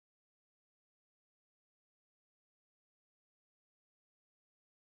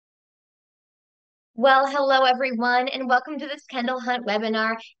Well, hello everyone, and welcome to this Kendall Hunt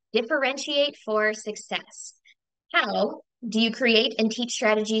webinar, Differentiate for Success. How do you create and teach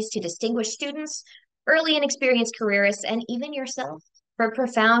strategies to distinguish students, early and experienced careerists, and even yourself for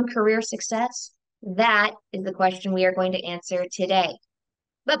profound career success? That is the question we are going to answer today.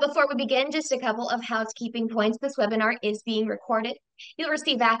 But before we begin, just a couple of housekeeping points. This webinar is being recorded. You'll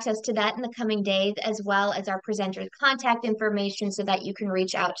receive access to that in the coming days, as well as our presenters' contact information so that you can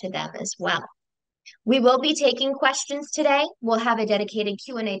reach out to them as well. We will be taking questions today. We'll have a dedicated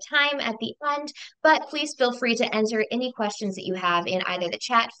Q&A time at the end, but please feel free to enter any questions that you have in either the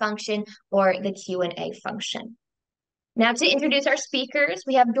chat function or the Q&A function. Now to introduce our speakers,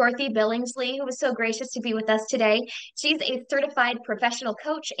 we have Dorothy Billingsley, who was so gracious to be with us today. She's a certified professional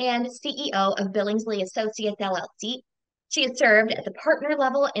coach and CEO of Billingsley Associates LLC. She has served at the partner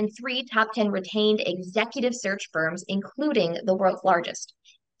level in 3 top 10 retained executive search firms, including the world's largest.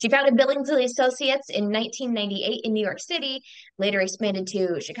 She founded Billingsley Associates in 1998 in New York City, later expanded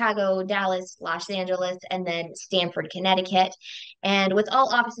to Chicago, Dallas, Los Angeles, and then Stamford, Connecticut. And with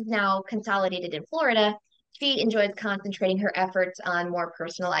all offices now consolidated in Florida, she enjoys concentrating her efforts on more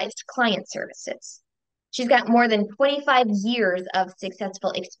personalized client services. She's got more than 25 years of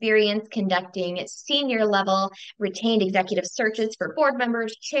successful experience conducting senior level retained executive searches for board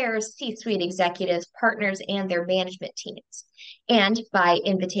members, chairs, C-suite executives, partners, and their management teams. And by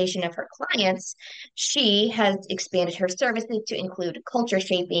invitation of her clients, she has expanded her services to include culture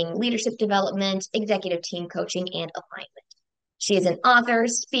shaping, leadership development, executive team coaching, and alignment. She is an author,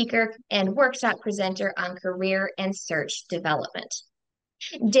 speaker, and workshop presenter on career and search development.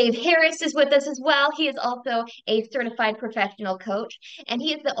 Dave Harris is with us as well. He is also a certified professional coach, and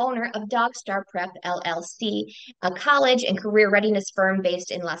he is the owner of Dogstar Prep LLC, a college and career readiness firm based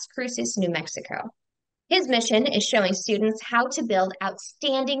in Las Cruces, New Mexico. His mission is showing students how to build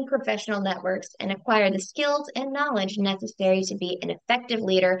outstanding professional networks and acquire the skills and knowledge necessary to be an effective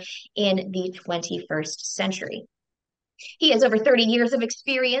leader in the 21st century. He has over 30 years of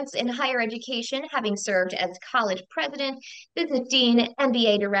experience in higher education, having served as college president, business dean,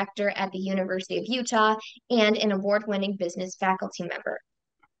 MBA director at the University of Utah, and an award-winning business faculty member.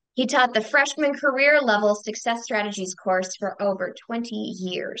 He taught the freshman career level success strategies course for over 20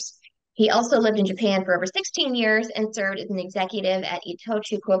 years. He also lived in Japan for over 16 years and served as an executive at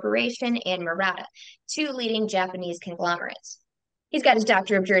Itochu Corporation and Murata, 2 leading Japanese conglomerates. He's got his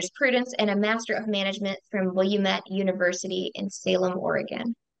Doctor of Jurisprudence and a Master of Management from Willamette University in Salem,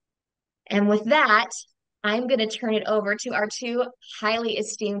 Oregon. And with that, I'm going to turn it over to our 2 highly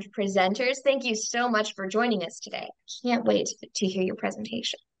esteemed presenters. Thank you so much for joining us today. Can't wait to hear your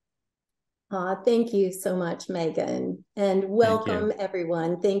presentation. Thank you so much, Megan, and welcome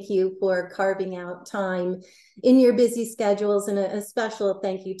everyone. Thank you for carving out time in your busy schedules, and a special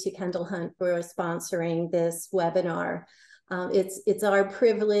thank you to Kendall Hunt for sponsoring this webinar. It's our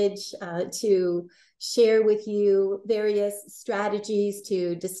privilege to share with you various strategies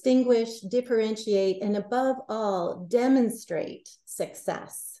to distinguish, differentiate, and above all, demonstrate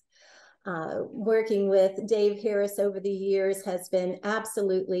success. Working with Dave Harris over the years has been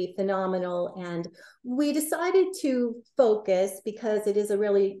absolutely phenomenal, and we decided to focus, because it is a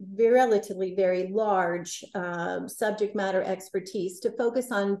relatively very large subject matter expertise, to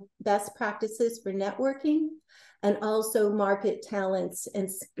focus on best practices for networking and also marketplace talents and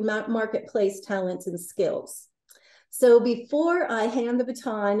skills. So before I hand the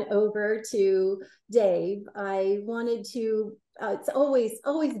baton over to Dave, I wanted to, it's always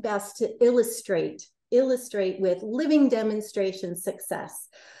best to illustrate with living demonstration success.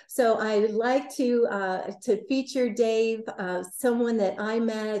 So I'd like to feature Dave, someone that I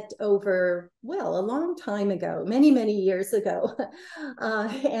met over, well, a long time ago, many years ago.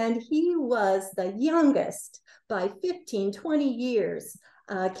 And he was the youngest by 15-20 years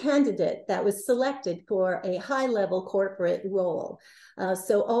candidate that was selected for a high-level corporate role.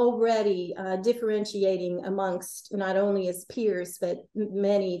 So already differentiating amongst not only his peers, but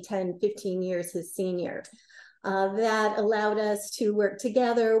many 10-15 years his senior. That allowed us to work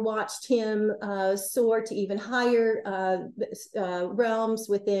together, watched him soar to even higher realms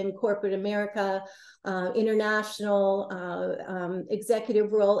within corporate America, international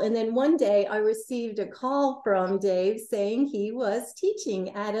executive role. And then one day I received a call from Dave saying he was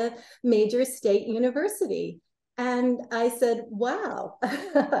teaching at a major state university. And I said, wow,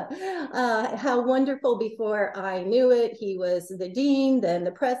 how wonderful. Before I knew it, he was the dean, then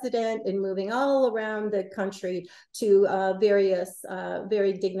the president, and moving all around the country to various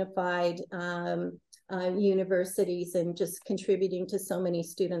very dignified universities and just contributing to so many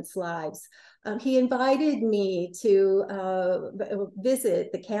students' lives. He invited me to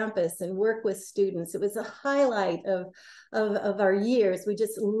visit the campus and work with students. It was a highlight of our years. We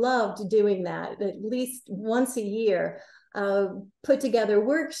just loved doing that at least once a year. Put together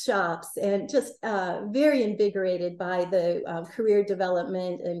workshops and just very invigorated by the career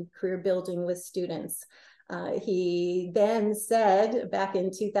development and career building with students. He then said back in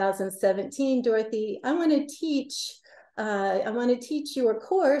 2017, Dorothy, I want to teach you a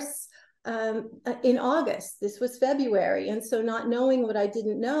course in August. This was February. And so not knowing what I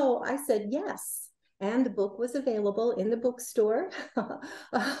didn't know, I said yes. And the book was available in the bookstore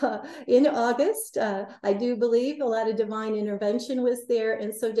in August. I do believe a lot of divine intervention was there.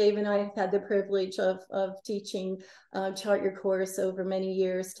 And so Dave and I have had the privilege of teaching Chart Your Course over many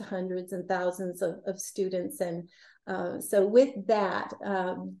years to hundreds and thousands of students. And so with that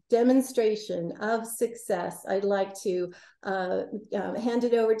demonstration of success, I'd like to hand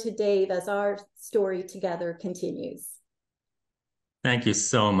it over to Dave as our story together continues. Thank you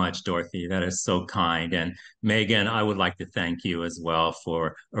so much, Dorothy. That is so kind. And Megan, I would like to thank you as well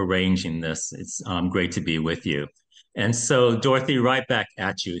for arranging this. It's great to be with you. And so, Dorothy, right back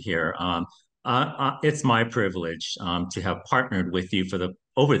at you here. It's my privilege to have partnered with you for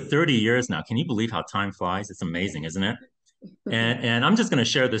over 30 years now. Can you believe how time flies? It's amazing, isn't it? And I'm just going to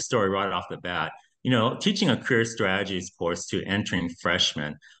share this story right off the bat. Teaching a career strategies course to entering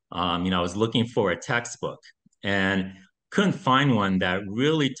freshmen, I was looking for a textbook and couldn't find one that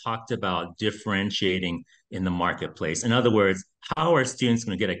really talked about differentiating in the marketplace. In other words, how are students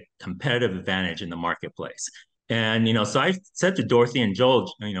going to get a competitive advantage in the marketplace? And, so I said to Dorothy and Joel,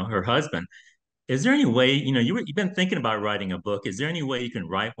 her husband, is there any way, you've been thinking about writing a book. Is there any way you can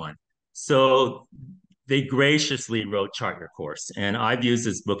write one? So they graciously wrote Chart Your Course. And I've used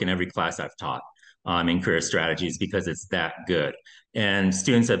this book in every class I've taught in career strategies because it's that good. And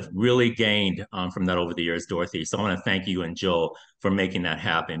students have really gained from that over the years, Dorothy. So I want to thank you and Joel for making that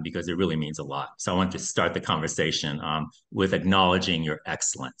happen because it really means a lot. So I want to start the conversation with acknowledging your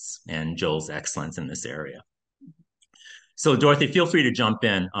excellence and Joel's excellence in this area. So Dorothy, feel free to jump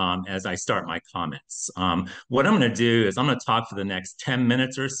in as I start my comments. What I'm going to do is I'm going to talk for the next 10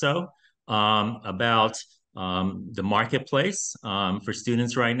 minutes or so about the marketplace for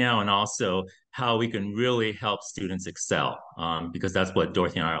students right now, and also how we can really help students excel, because that's what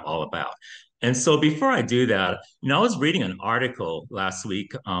Dorothy and I are all about. And so before I do that, I was reading an article last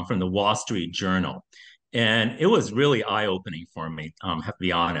week from the Wall Street Journal, and it was really eye-opening for me, have to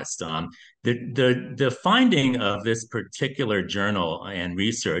be honest. The finding of this particular journal and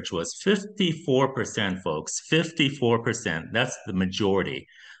research was 54%, folks, 54%, that's the majority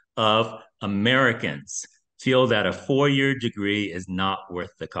of Americans feel that a four-year degree is not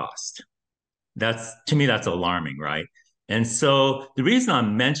worth the cost. To me, that's alarming, right? And so the reason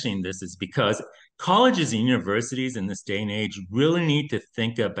I'm mentioning this is because colleges and universities in this day and age really need to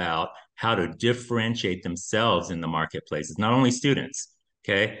think about how to differentiate themselves in the marketplace. It's not only students,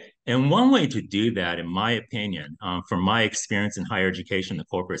 okay? And one way to do that, in my opinion, from my experience in higher education, the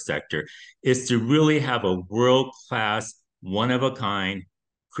corporate sector, is to really have a world-class, one-of-a-kind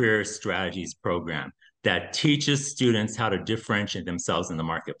career strategies program that teaches students how to differentiate themselves in the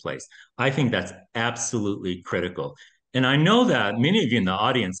marketplace. I think that's absolutely critical. And I know that many of you in the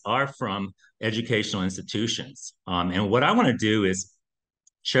audience are from educational institutions. And what I want to do is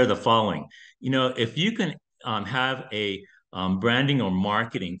share the following. If you can have a branding or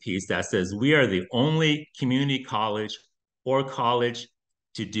marketing piece that says, we are the only community college or college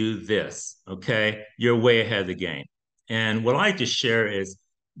to do this, okay, you're way ahead of the game. And what I like to share is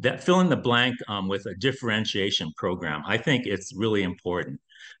that fill in the blank with a differentiation program. I think it's really important.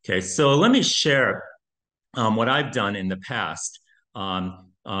 Okay, so let me share what I've done in the past and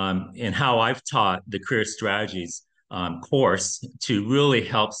how I've taught the career strategies course to really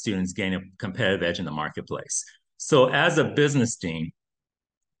help students gain a competitive edge in the marketplace. So as a business dean,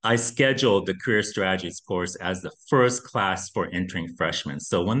 I scheduled the career strategies course as the first class for entering freshmen.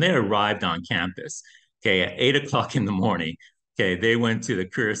 So when they arrived on campus, okay, at 8 o'clock in the morning, okay, they went to the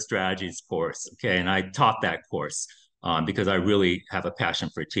career strategies course, okay, and I taught that course because I really have a passion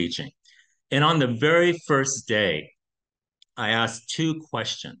for teaching. And on the very first day, I asked two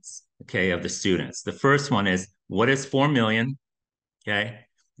questions, okay, of the students. The first one is, what is 4 million? Okay.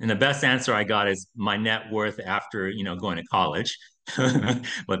 And the best answer I got is my net worth after, going to college.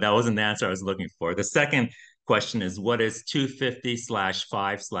 But that wasn't the answer I was looking for. The second question is, what is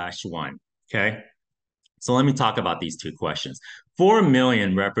 250/5/1? Okay. So let me talk about these two questions. 4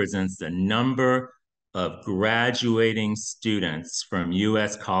 million represents the number of graduating students from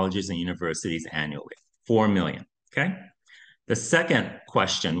US colleges and universities annually. 4 million, okay? The second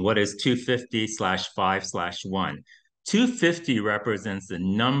question, what is 250/5/1? 250 represents the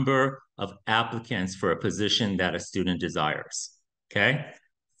number of applicants for a position that a student desires, okay?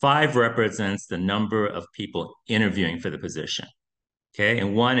 5 represents the number of people interviewing for the position, okay?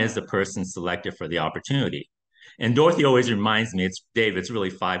 And 1 is the person selected for the opportunity. And Dorothy always reminds me, Dave, it's really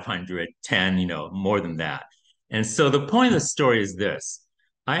 510, more than that. And so the point of the story is this.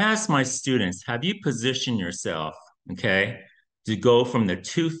 I ask my students, have you positioned yourself, okay, to go from the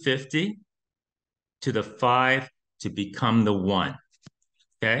 250 to the 5 to become the 1,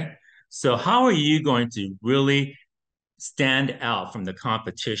 okay? So how are you going to really stand out from the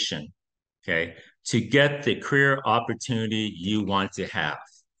competition, okay, to get the career opportunity you want to have?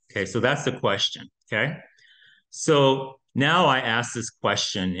 Okay, so that's the question, okay? So now I ask this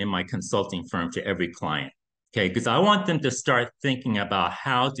question in my consulting firm to every client, okay, because I want them to start thinking about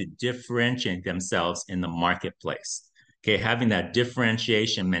how to differentiate themselves in the marketplace. Okay, having that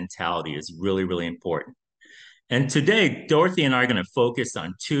differentiation mentality is really, really important. And today, Dorothy and I are going to focus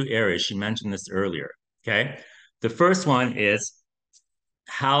on 2 areas. She mentioned this earlier, okay? The first one is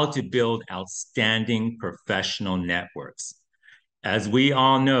how to build outstanding professional networks. As we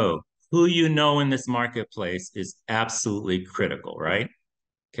all know, who you know in this marketplace is absolutely critical, right?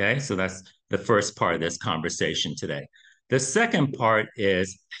 Okay, so that's the first part of this conversation today. The second part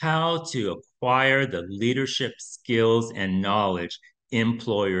is how to acquire the leadership skills and knowledge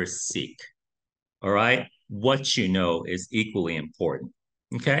employers seek. All right, what you know is equally important.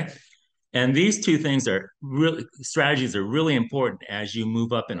 Okay, and these 2 things are really, strategies are really important as you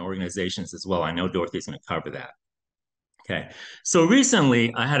move up in organizations as well. I know Dorothy's going to cover that. Okay, so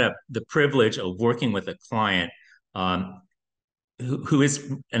recently I had the privilege of working with a client who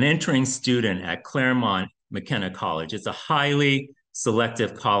is an entering student at Claremont McKenna College. It's a highly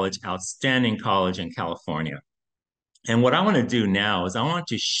selective college, outstanding college in California. And what I want to do now is I want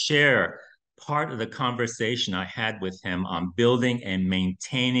to share part of the conversation I had with him on building and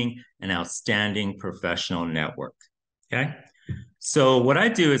maintaining an outstanding professional network. Okay, so what I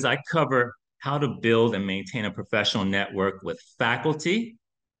do is I cover how to build and maintain a professional network with faculty,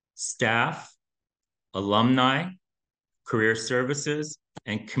 staff, alumni, career services,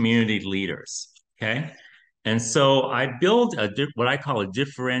 and community leaders, okay? And so I build what I call a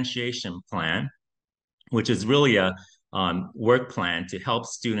differentiation plan, which is really a work plan to help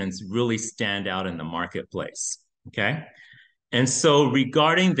students really stand out in the marketplace, okay? And so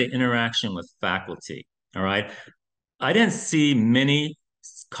regarding the interaction with faculty, all right, I didn't see many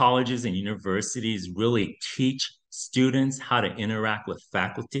colleges and universities really teach students how to interact with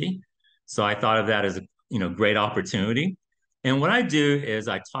faculty. So I thought of that as a great opportunity. And what I do is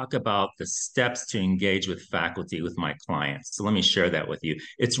I talk about the steps to engage with faculty with my clients. So let me share that with you.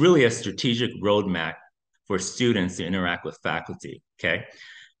 It's really a strategic roadmap for students to interact with faculty, okay?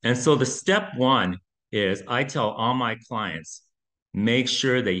 And so the step 1 is I tell all my clients, make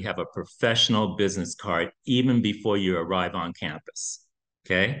sure that you have a professional business card even before you arrive on campus,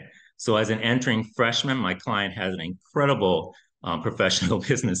 okay? So as an entering freshman, my client has an incredible professional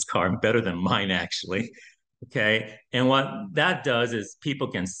business card, better than mine actually, okay? And what that does is people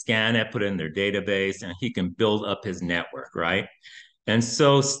can scan it, put it in their database, and he can build up his network, right? And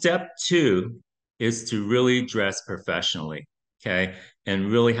so step 2 is to really dress professionally, okay?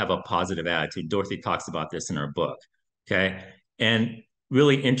 And really have a positive attitude. Dorothy talks about this in her book, okay? And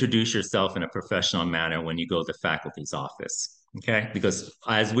really introduce yourself in a professional manner when you go to the faculty's office, okay? Because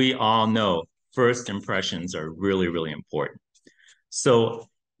as we all know, first impressions are really, really important. So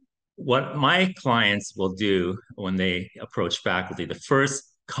what my clients will do when they approach faculty, the first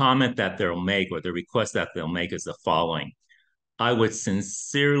comment that they'll make or the request that they'll make is the following. I would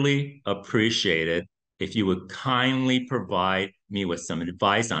sincerely appreciate it if you would kindly provide me with some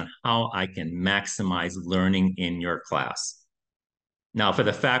advice on how I can maximize learning in your class. Now, for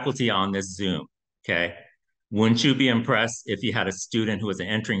the faculty on this Zoom, okay, wouldn't you be impressed if you had a student who was an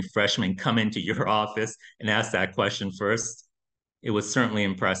entering freshman come into your office and ask that question first? It would certainly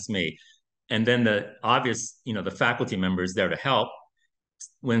impress me. And then the obvious, the faculty member is there to help.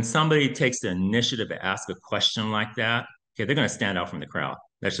 When somebody takes the initiative to ask a question like that, okay, they're going to stand out from the crowd.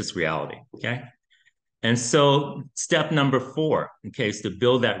 That's just reality, okay? And so step number 4, okay, is to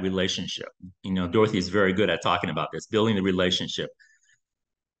build that relationship. Dorothy is very good at talking about this, building the relationship.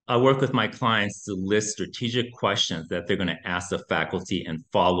 I work with my clients to list strategic questions that they're going to ask the faculty in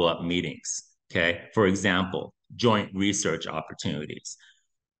follow-up meetings, okay? For example, joint research opportunities,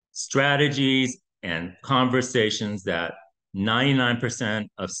 strategies and conversations that 99%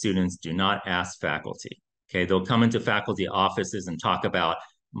 of students do not ask faculty. Okay, they'll come into faculty offices and talk about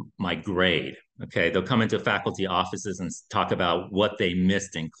my grade. Okay, they'll come into faculty offices and talk about what they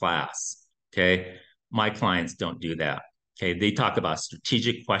missed in class. Okay, my clients don't do that. Okay, they talk about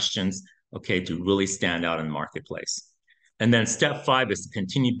strategic questions, okay, to really stand out in the marketplace. And then step 5 is to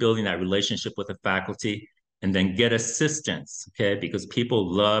continue building that relationship with the faculty and then get assistance, okay, because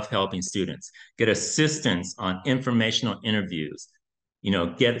people love helping students. Get assistance on informational interviews,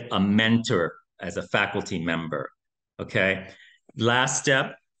 get a mentor as a faculty member, okay? Last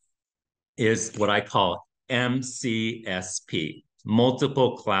step is what I call MCSP,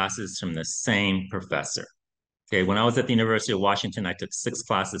 multiple classes from the same professor. Okay, when I was at the University of Washington, I took 6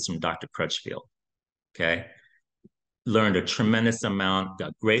 classes from Dr. Crutchfield. Okay, learned a tremendous amount,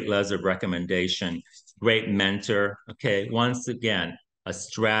 got great letters of recommendation, great mentor. Okay, once again, a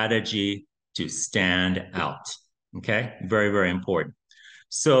strategy to stand out. Okay, very, very important.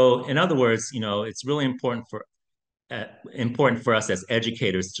 So, in other words, it's really important for us as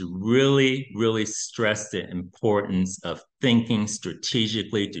educators to really, really stress the importance of thinking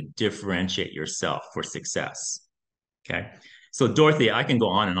strategically to differentiate yourself for success. Okay. So, Dorothy, I can go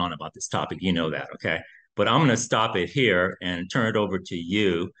on and on about this topic. You know that. Okay. But I'm going to stop it here and turn it over to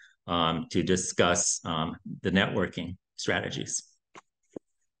you to discuss the networking strategies.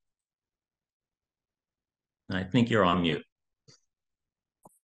 I think you're on mute.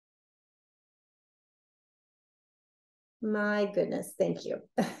 My goodness, thank you.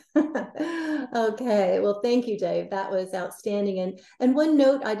 Okay, well, thank you, Dave. That was outstanding. And one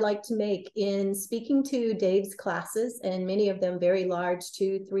note I'd like to make in speaking to Dave's classes, and many of them very large,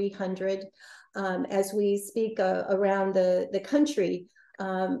 200-300, as we speak around the country,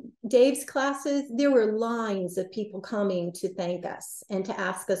 Dave's classes, there were lines of people coming to thank us and to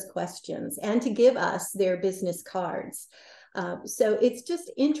ask us questions and to give us their business cards. So it's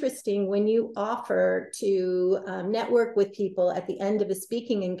just interesting when you offer to network with people at the end of a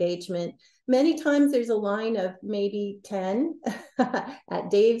speaking engagement. Many times there's a line of maybe 10 at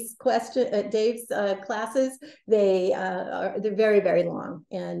Dave's classes. They're very, very long,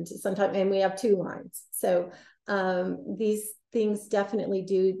 and we have 2 lines. So these things definitely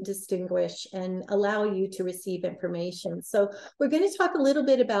do distinguish and allow you to receive information. So we're going to talk a little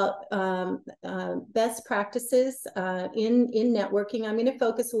bit about best practices in networking. I'm going to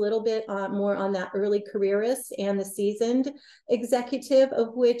focus a little bit more on that early careerist and the seasoned executive,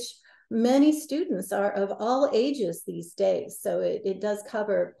 of which many students are of all ages these days. So it does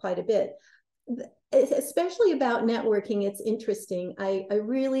cover quite a bit. Especially about networking, it's interesting. I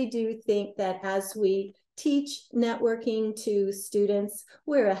really do think that as we teach networking to students,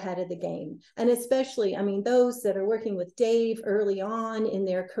 we're ahead of the game. And especially, those that are working with Dave early on in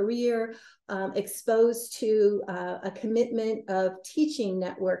their career, exposed to a commitment of teaching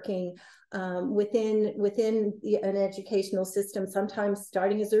networking within an educational system, sometimes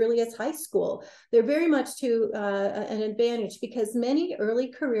starting as early as high school. They're very much to an advantage, because many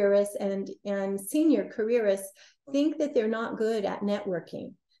early careerists and senior careerists think that they're not good at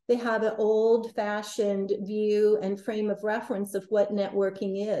networking. They have an old-fashioned view and frame of reference of what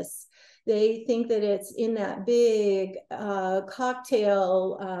networking is. They think that it's in that big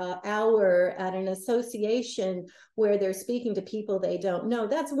cocktail hour at an association where they're speaking to people they don't know.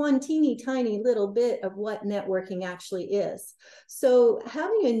 That's one teeny tiny little bit of what networking actually is. So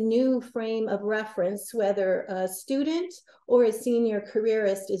having a new frame of reference, whether a student or a senior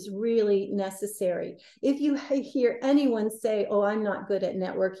careerist, is really necessary. If you hear anyone say, oh, I'm not good at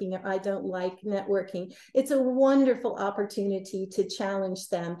networking, or I don't like networking, it's a wonderful opportunity to challenge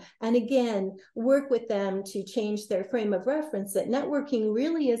them. And again, work with them to change their frame of reference, that networking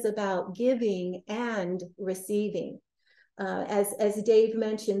really is about giving and receiving. As Dave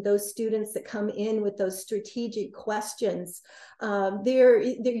mentioned, those students that come in with those strategic questions,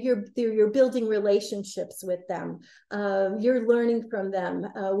 you're building relationships with them. You're learning from them.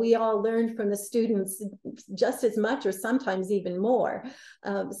 We all learn from the students just as much, or sometimes even more.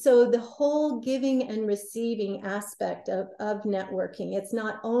 So the whole giving and receiving aspect of networking, it's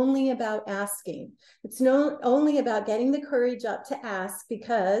not only about asking. It's not only about getting the courage up to ask,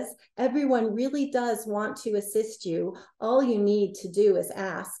 because everyone really does want to assist you. All you need to do is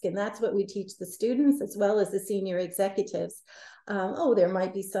ask. And that's what we teach the students as well as the senior executives. There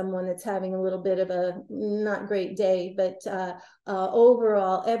might be someone that's having a little bit of a not great day, but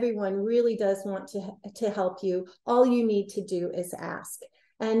overall, everyone really does want to help you. All you need to do is ask.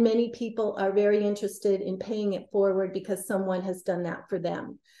 And many people are very interested in paying it forward because someone has done that for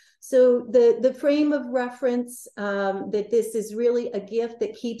them. So the frame of reference, that this is really a gift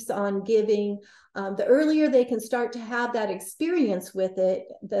that keeps on giving, the earlier they can start to have that experience with it,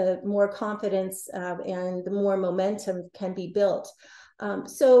 the more confidence and the more momentum can be built.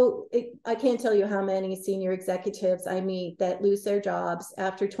 I can't tell you how many senior executives I meet that lose their jobs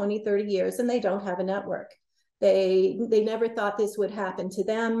after 20, 30 years, and they don't have a network. They never thought this would happen to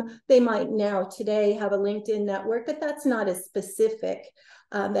them. They might now today have a LinkedIn network, but that's not as specific.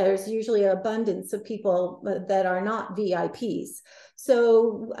 There's usually an abundance of people that are not VIPs.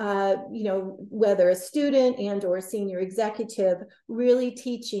 So, whether a student and or a senior executive, really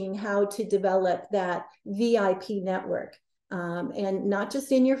teaching how to develop that VIP network. And not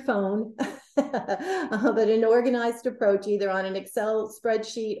just in your phone, but an organized approach, either on an Excel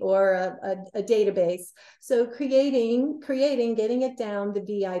spreadsheet or a database. So creating, getting it down, the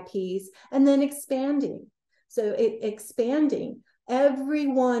VIPs, and then expanding. So expanding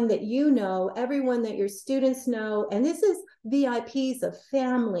everyone that you know, everyone that your students know, and this is VIPs of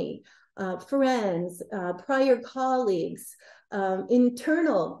family, friends, prior colleagues,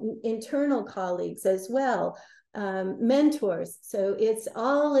 internal colleagues as well. Mentors. So it's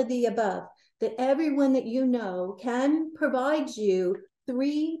all of the above, that everyone that you know can provide you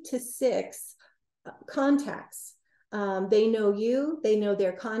 3 to 6 contacts. They know you, they know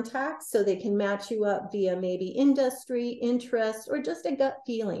their contacts, so they can match you up via maybe industry, interest, or just a gut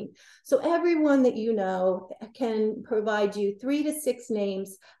feeling. So everyone that you know can provide you 3 to 6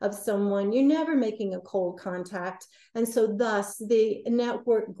 names of someone. You're never making a cold contact. And so thus the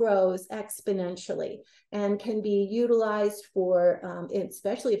network grows exponentially and can be utilized for,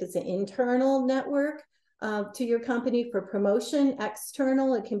 especially if it's an internal network, to your company for promotion.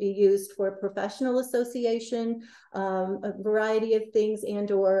 External, it can be used for professional association, a variety of things,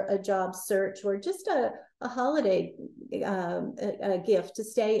 and or a job search, or just a holiday a gift to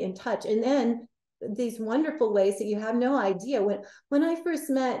stay in touch. And then these wonderful ways that you have no idea. When I first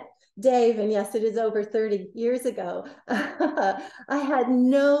met Dave, and yes, it is over 30 years ago, I had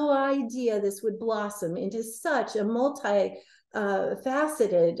no idea this would blossom into such a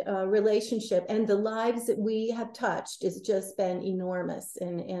faceted relationship, and the lives that we have touched has just been enormous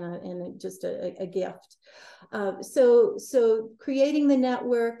and just a gift. So creating the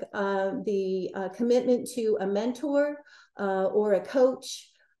network, the commitment to a mentor or a coach.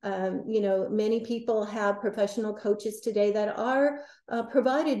 Many people have professional coaches today that are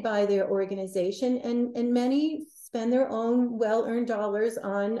provided by their organization, and many spend their own well-earned dollars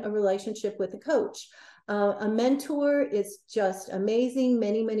on a relationship with a coach. A mentor is just amazing.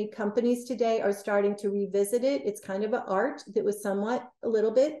 Many companies today are starting to revisit it. It's kind of an art that was somewhat a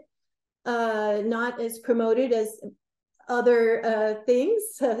little bit not as promoted as other things.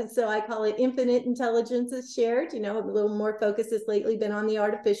 So I call it infinite intelligence is shared. A little more focus has lately been on the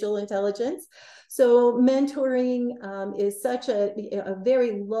artificial intelligence. So mentoring is such a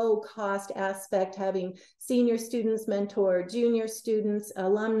very low cost aspect, having senior students mentor junior students,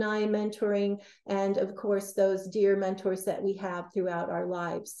 alumni mentoring, and of course, those dear mentors that we have throughout our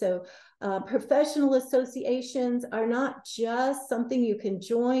lives. So professional associations are not just something you can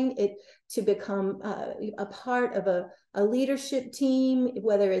join to become a part of a leadership team,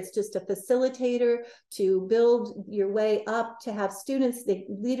 whether it's just a facilitator, to build your way up, to have students, the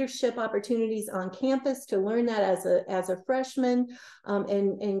leadership opportunities on campus, to learn that as a freshman,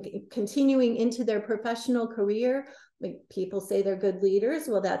 and continuing into their professional career. People say they're good leaders.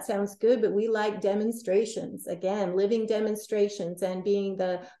 Well, that sounds good, but we like demonstrations. Again, living demonstrations, and being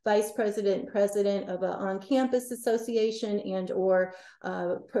the vice president of an on-campus association and or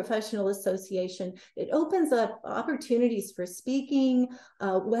professional association. It opens up opportunities for speaking,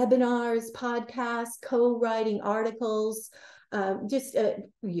 webinars, podcasts, co-writing articles.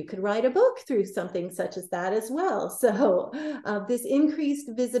 You could write a book through something such as that as well. So this increased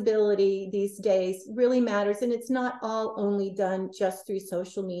visibility these days really matters, and it's not all only done just through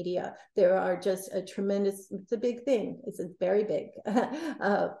social media. There are just it's a big thing. It's very big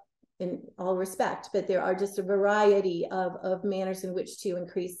in all respect, but there are just a variety of manners in which to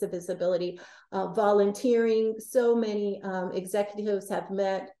increase the visibility. Volunteering, so many executives have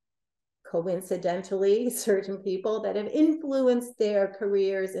met coincidentally certain people that have influenced their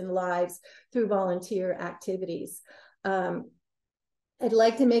careers and lives through volunteer activities. I'd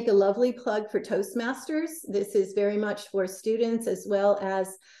like to make a lovely plug for Toastmasters. This is very much for students as well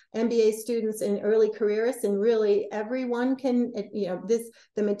as MBA students and early careerists, and really everyone can,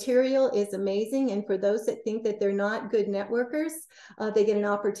 the material is amazing. And for those that think that they're not good networkers, they get an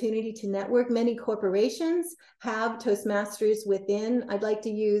opportunity to network. Many corporations have Toastmasters within. I'd like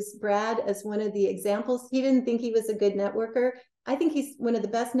to use Brad as one of the examples. He didn't think he was a good networker. I think he's one of the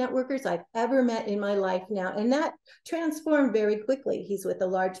best networkers I've ever met in my life now. And that transformed very quickly. He's with a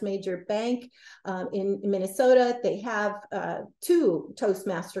large major bank in Minnesota. They have 2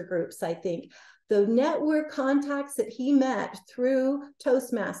 Toastmaster groups, I think. the network contacts that he met through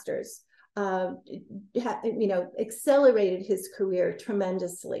Toastmasters, accelerated his career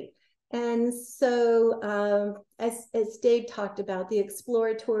tremendously. And so, as Dave talked about, the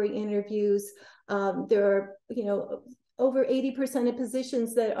exploratory interviews, there are, over 80% of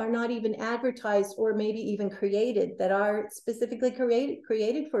positions that are not even advertised or maybe even created, that are specifically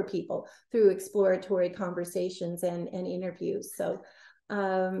created for people through exploratory conversations and interviews. So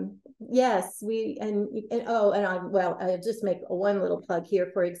yes, I'll just make one little plug here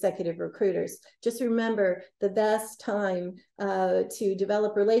for executive recruiters. Just remember, the best time to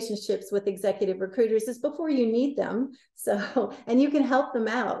develop relationships with executive recruiters is before you need them. So, and you can help them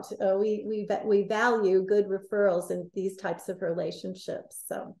out. We value good referrals in these types of relationships.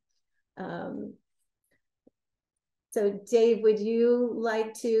 So Dave, would you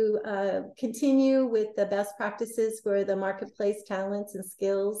like to continue with the best practices for the marketplace talents and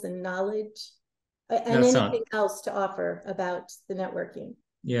skills and knowledge, and anything else to offer about the networking?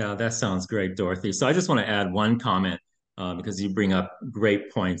 Yeah, that sounds great, Dorothy. So I just want to add one comment because you bring up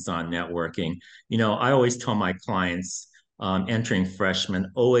great points on networking. I always tell my clients entering freshmen,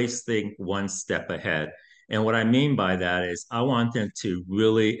 always think one step ahead. And what I mean by that is I want them to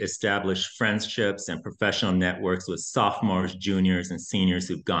really establish friendships and professional networks with sophomores, juniors, and seniors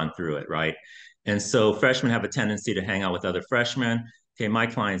who've gone through it, right? And so freshmen have a tendency to hang out with other freshmen. Okay, my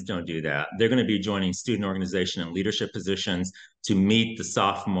clients don't do that. They're going to be joining student organization and leadership positions to meet the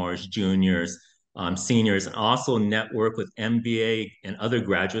sophomores, juniors, seniors, and also network with MBA and other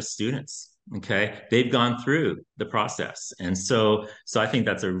graduate students. Okay, they've gone through the process, and so I think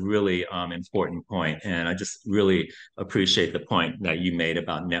that's a really important point. And I just really appreciate the point that you made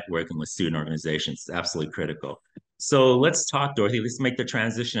about networking with student organizations. It's absolutely critical. So let's talk, Dorothy. Let's make the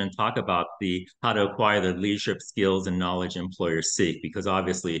transition and talk about how to acquire the leadership skills and knowledge employers seek, because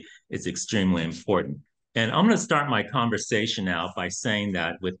obviously it's extremely important. And I'm going to start my conversation out by saying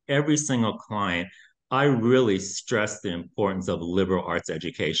that with every single client, I really stress the importance of liberal arts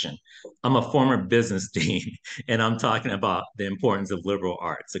education. I'm a former business dean, and I'm talking about the importance of liberal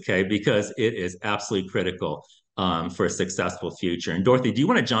arts, okay, because it is absolutely critical for a successful future. And Dorothy, do you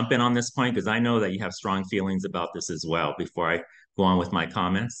want to jump in on this point? Because I know that you have strong feelings about this as well before I go on with my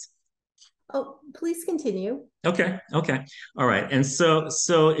comments. Oh, please continue. Okay. All right. And so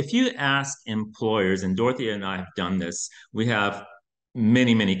if you ask employers, and Dorothy and I have done this, we have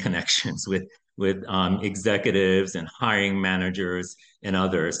many connections with executives and hiring managers and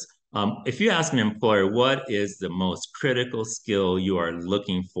others. If you ask an employer, what is the most critical skill you are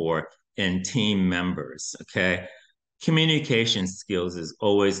looking for in team members? Okay. Communication skills is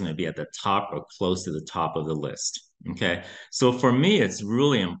always going to be at the top or close to the top of the list. Okay. So for me, it's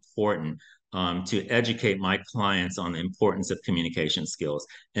really important to educate my clients on the importance of communication skills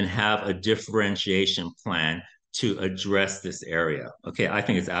and have a differentiation plan to address this area. Okay, I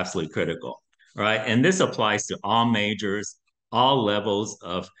think it's absolutely critical. All right, and this applies to all majors, all levels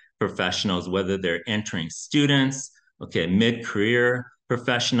of professionals, whether they're entering students, okay, mid-career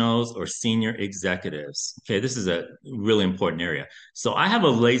professionals or senior executives. Okay, this is a really important area. So I have a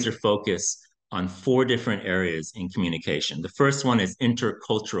laser focus on 4 different areas in communication. The first one is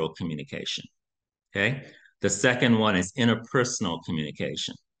intercultural communication. Okay. The second one is interpersonal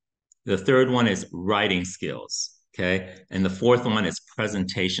communication. The third one is writing skills. Okay. And the fourth one is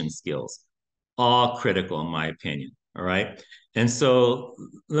presentation skills. All critical, in my opinion. All right. And so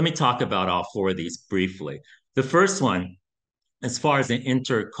let me talk about all 4 of these briefly. The first one, as far as the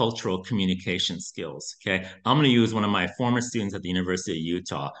intercultural communication skills, okay, I'm going to use one of my former students at the University of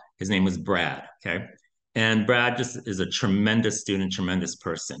Utah. His name was Brad, okay? And Brad just is a tremendous student, tremendous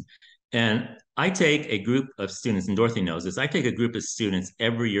person. And I take a group of students, and Dorothy knows this, I take a group of students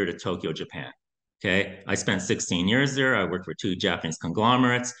every year to Tokyo, Japan, okay? I spent 16 years there. I worked for 2 Japanese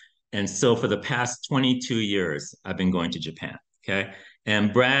conglomerates. And so for the past 22 years, I've been going to Japan, okay?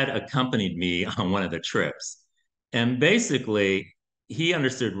 And Brad accompanied me on one of the trips. And basically, he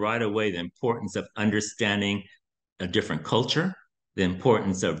understood right away the importance of understanding a different culture, the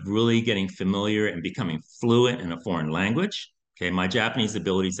importance of really getting familiar and becoming fluent in a foreign language. Okay, my Japanese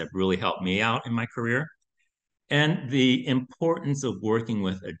abilities have really helped me out in my career. And the importance of working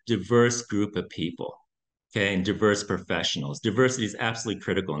with a diverse group of people, okay, and diverse professionals. Diversity is absolutely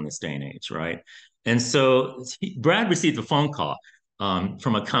critical in this day and age, right? And so Brad received a phone call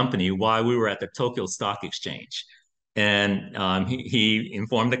from a company while we were at the Tokyo Stock Exchange. And he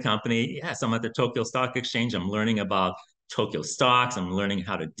informed the company, yes, I'm at the Tokyo Stock Exchange. I'm learning about Tokyo stocks. I'm learning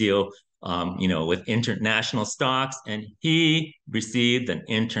how to deal, with international stocks. And he received an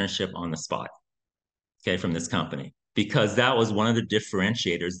internship on the spot, okay, from this company, because that was one of the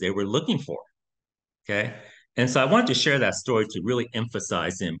differentiators they were looking for. okay? And so I wanted to share that story to really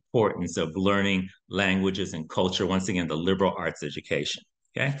emphasize the importance of learning languages and culture, once again, the liberal arts education,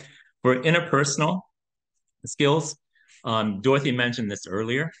 okay? For interpersonal skills, Dorothy mentioned this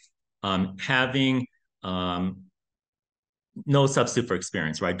earlier, having no substitute for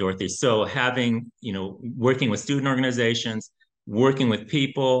experience, right, Dorothy? So having, working with student organizations, working with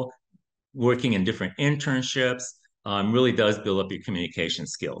people, working in different internships, really does build up your communication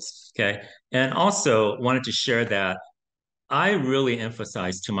skills, okay? And also wanted to share that I really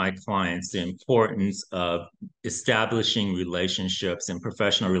emphasize to my clients the importance of establishing relationships and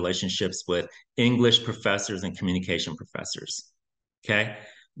professional relationships with English professors and communication professors, okay?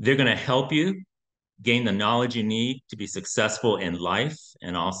 They're going to help you gain the knowledge you need to be successful in life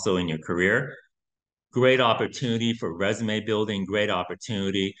and also in your career. Great opportunity for resume building, great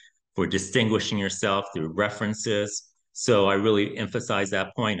opportunity for distinguishing yourself through references. So I really emphasize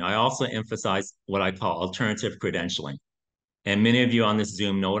that point. I also emphasize what I call alternative credentialing. And many of you on this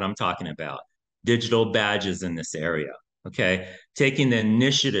Zoom know what I'm talking about. Digital badges in this area, okay? Taking the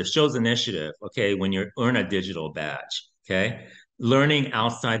initiative, shows initiative, okay, when you earn a digital badge, okay? Learning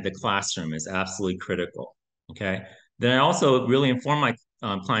outside the classroom is absolutely critical, okay? Then I also really inform my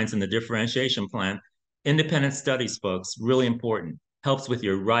clients in the differentiation plan. Independent studies, folks, really important. Helps with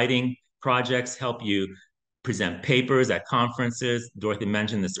your writing projects, help you present papers at conferences. Dorothy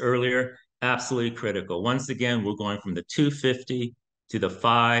mentioned this earlier. Absolutely critical. Once again, we're going from the 250 to the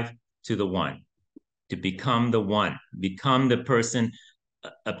 5 to the 1 to become the one, become the person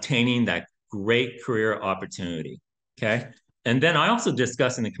obtaining that great career opportunity. Okay. And then I also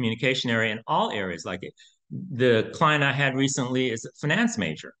discuss in the communication area in all areas, like it. The client I had recently is a finance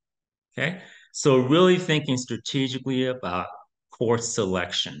major. Okay. So really thinking strategically about course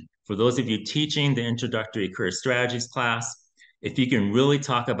selection. For those of you teaching the introductory career strategies class, if you can really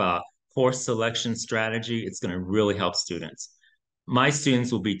talk about course selection strategy, it's going to really help students. My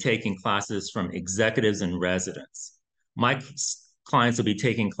students will be taking classes from executives and residents. My clients will be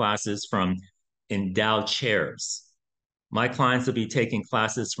taking classes from endowed chairs. My clients will be taking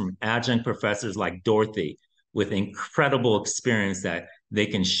classes from adjunct professors like Dorothy with incredible experience that they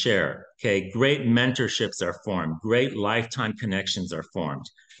can share. Okay, great mentorships are formed, great lifetime connections are formed.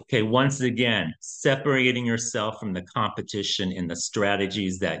 Okay, once again, separating yourself from the competition in the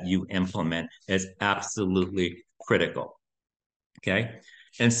strategies that you implement is absolutely critical. Okay.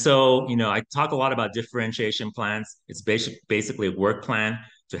 And so, I talk a lot about differentiation plans. It's basically a work plan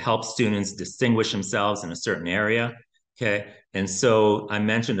to help students distinguish themselves in a certain area. Okay. And so I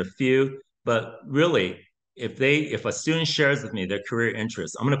mentioned a few, but really, if a student shares with me their career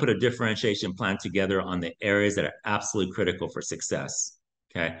interests, I'm going to put a differentiation plan together on the areas that are absolutely critical for success.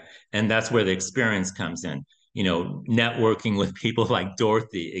 Okay. And that's where the experience comes in. Networking with people like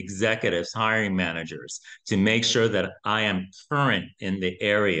Dorothy, executives, hiring managers, to make sure that I am current in the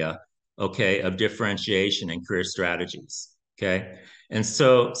area, okay, of differentiation and career strategies. Okay. And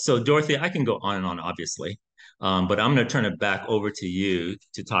so Dorothy, I can go on and on, obviously, but I'm going to turn it back over to you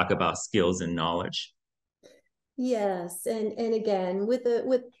to talk about skills and knowledge. Yes, and again, with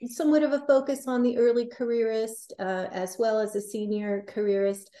somewhat of a focus on the early careerist as well as a senior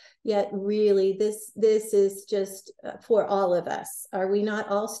careerist. Yet, really, this is just for all of us. Are we not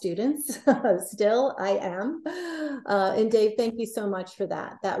all students? Still, I am. And Dave, thank you so much for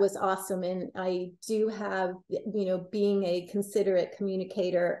that. That was awesome. And I do have, being a considerate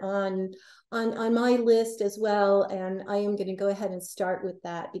communicator on my list as well. And I am going to go ahead and start with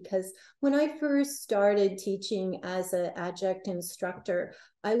that, because when I first started teaching as an adjunct instructor,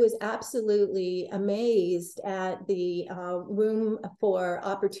 I was absolutely amazed at the room for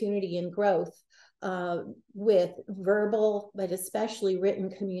opportunity and growth with verbal, but especially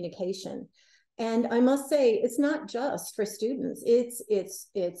written communication. And I must say, it's not just for students.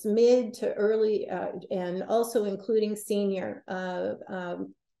 It's mid to early, and also including senior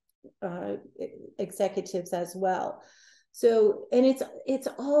executives as well. So, and it's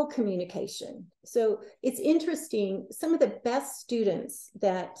all communication. So it's interesting. Some of the best students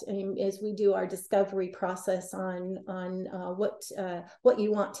that, as we do our discovery process on what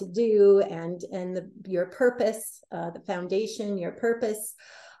you want to do and your purpose, the foundation, your purpose.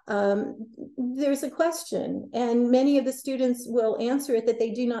 There's a question, and many of the students will answer it that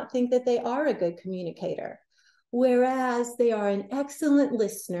they do not think that they are a good communicator. Whereas they are an excellent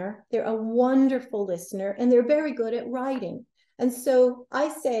listener, they're a wonderful listener, and they're very good at writing. And so I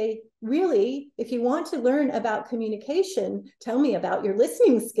say, really, if you want to learn about communication, tell me about your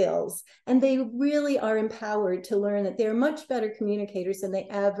listening skills. And they really are empowered to learn that they're much better communicators than they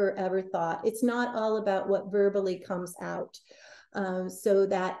ever thought. It's not all about what verbally comes out. So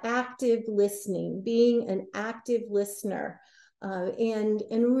that active listening, being an active listener, and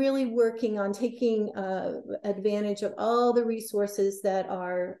really working on taking advantage of all the resources that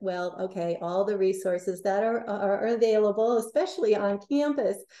are, well, okay, all the resources that are available, especially on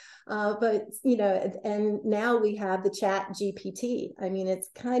campus. But, you know, and now we have the chat GPT. I mean,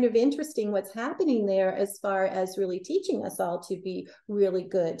 it's kind of interesting what's happening there as far as really teaching us all to be really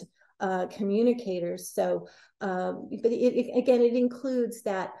good communicators. So, but again, it includes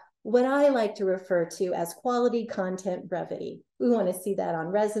that, what I like to refer to as quality content brevity. We want to see that on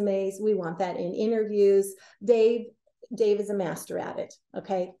resumes. We want that in interviews. Dave is a master at it.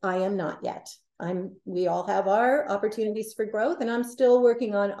 Okay, I am not yet. We all have our opportunities for growth, and I'm still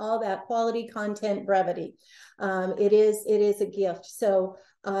working on all that quality content brevity. It is a gift. So,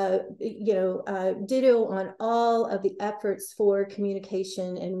 ditto on all of the efforts for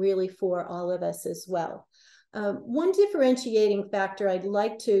communication, and really for all of us as well. One differentiating factor I'd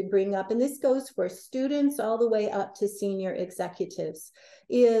like to bring up, and this goes for students all the way up to senior executives,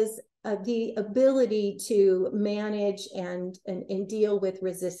 is the ability to manage and deal with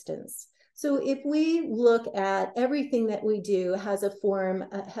resistance. So if we look at everything that we do has a form,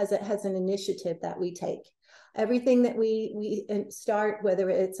 has an initiative that we take. Everything that we start, whether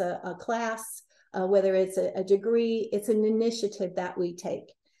it's a class, whether it's a degree, it's an initiative that we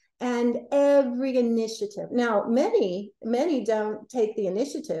take. And every initiative, now many don't take the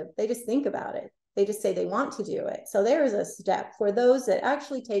initiative, they just think about it. They just say they want to do it. So there is a step for those that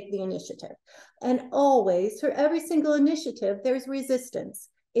actually take the initiative. And always, for every single initiative, there's resistance.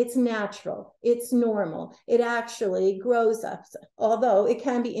 It's natural, it's normal. It actually grows up, although it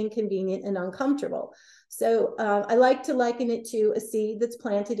can be inconvenient and uncomfortable. So I like to liken it to a seed that's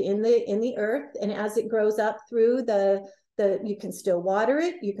planted in the earth, and as it grows up through you can still water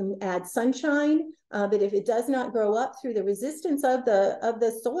it, you can add sunshine, but if it does not grow up through the resistance of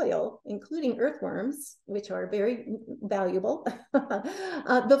the soil, including earthworms, which are very valuable,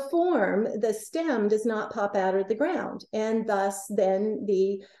 the stem does not pop out of the ground, and thus then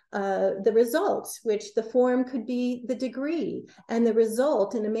the result, which the form could be the degree, and the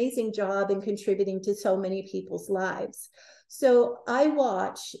result an amazing job in contributing to so many people's lives. So I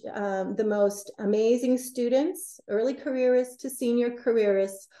watch the most amazing students, early careerists to senior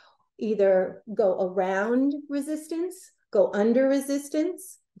careerists, either go around resistance, go under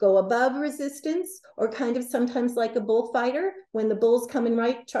resistance, go above resistance, or kind of sometimes like a bullfighter, when the bull's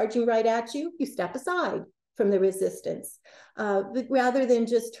charging right at you, you step aside from the resistance, but rather than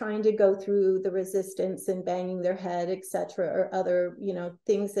just trying to go through the resistance and banging their head, etc., or other,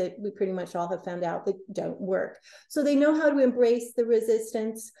 things that we pretty much all have found out that don't work. So they know how to embrace the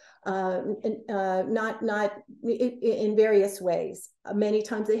resistance, not in various ways. Many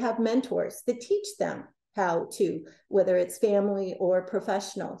times they have mentors that teach them how to, whether it's family or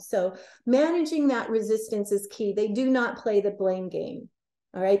professional. So managing that resistance is key. They do not play the blame game.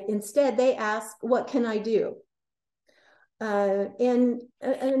 All right. Instead, they ask, what can I do? And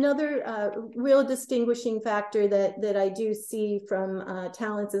another real distinguishing factor that I do see from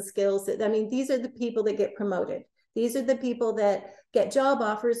talents and skills, these are the people that get promoted. These are the people that get job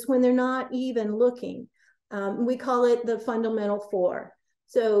offers when they're not even looking. We call it the fundamental four.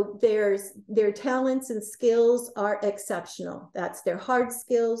 So their talents and skills are exceptional. That's their hard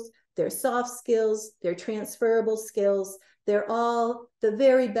skills, their soft skills, their transferable skills. They're all the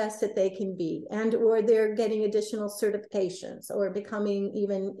very best that they can be, or they're getting additional certifications, or becoming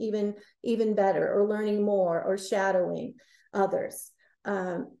even better, or learning more, or shadowing others.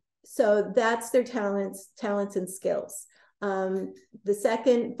 So that's their talents and skills. The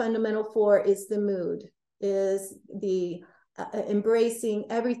second fundamental four is the mood, is the embracing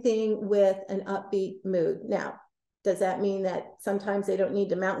everything with an upbeat mood. Now, does that mean that sometimes they don't need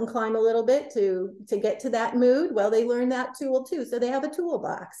to mountain climb a little bit to get to that mood? Well, they learn that tool too. So they have a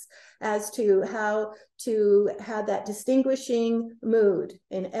toolbox as to how to have that distinguishing mood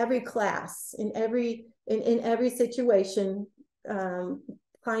in every class, in every situation,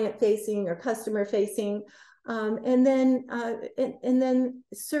 client facing or customer facing, and then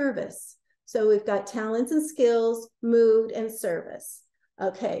service. So we've got talents and skills, mood, and service.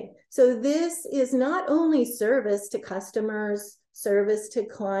 Okay, so this is not only service to customers, service to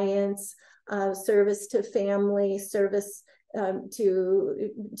clients, service to family, service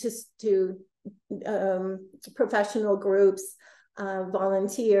to professional groups,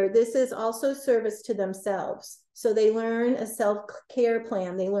 volunteer. This is also service to themselves. So they learn a self-care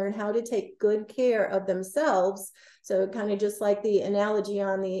plan. They learn how to take good care of themselves. So kind of just like the analogy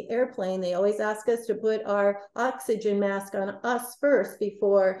on the airplane, they always ask us to put our oxygen mask on us first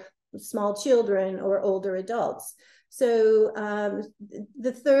before small children or older adults. So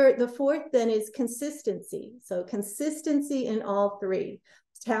the fourth then is consistency. So consistency in all three: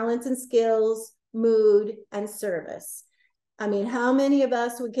 talents and skills, mood, and service. I mean, how many of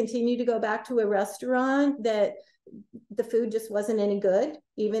us would continue to go back to a restaurant that the food just wasn't any good,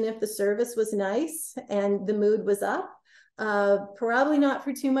 even if the service was nice and the mood was up? Probably not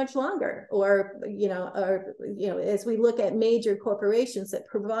for too much longer. Or as we look at major corporations that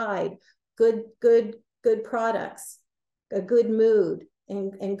provide good products, a good mood,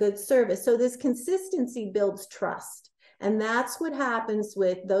 and good service. So this consistency builds trust. And that's what happens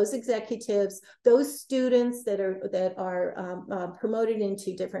with those executives, those students that are promoted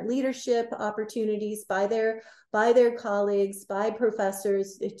into different leadership opportunities by their colleagues, by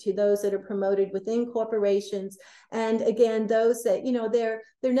professors, to those that are promoted within corporations. And again, those that,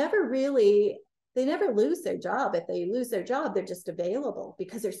 they never lose their job. If they lose their job, they're just available,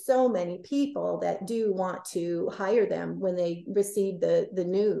 because there's so many people that do want to hire them when they receive the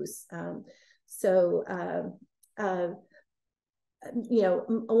news.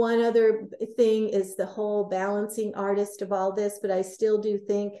 One other thing is the whole balancing artist of all this, but I still do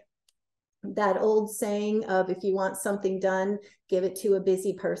think that old saying of, if you want something done, give it to a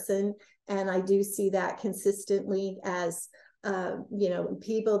busy person. And I do see that consistently as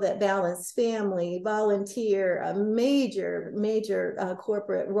people that balance family, volunteer, a major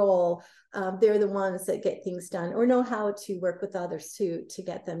corporate role. They're the ones that get things done, or know how to work with others to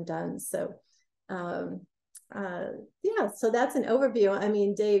get them done. So so that's an overview. I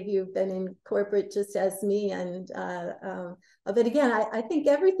mean, Dave, you've been in corporate just as me, and but again, I think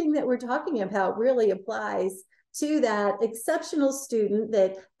everything that we're talking about really applies to that exceptional student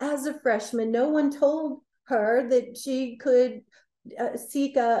that, as a freshman, no one told her that she could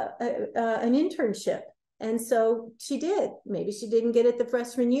seek an internship. And so she did. Maybe she didn't get it the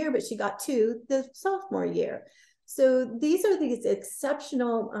freshman year, but she got 2 the sophomore year. So these are these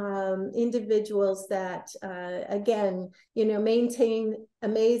exceptional individuals that, again, maintain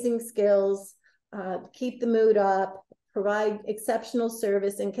amazing skills, keep the mood up, provide exceptional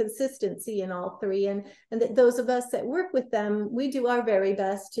service and consistency in all three. And that those of us that work with them, we do our very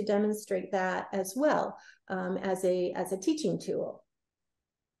best to demonstrate that as well, as a teaching tool.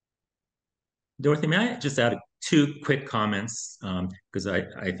 Dorothy, may I just add 2 quick comments, because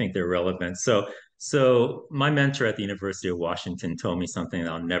I think they're relevant. So my mentor at the University of Washington told me something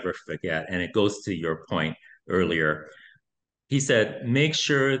that I'll never forget, and it goes to your point earlier. He said, make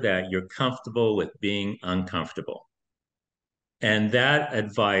sure that you're comfortable with being uncomfortable. And that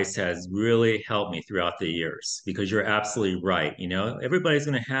advice has really helped me throughout the years, because you're absolutely right. Everybody's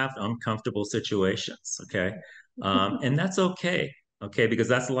going to have uncomfortable situations, okay? And that's okay, because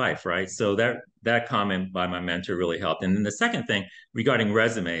that's life, right? So that comment by my mentor really helped. And then the second thing regarding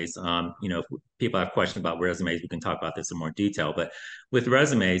resumes, if people have questions about resumes, we can talk about this in more detail. But with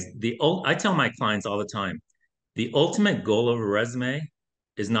resumes, I tell my clients all the time, the ultimate goal of a resume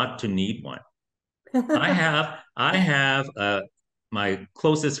is not to need one. I have my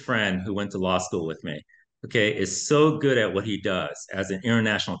closest friend who went to law school with me, okay, is so good at what he does as an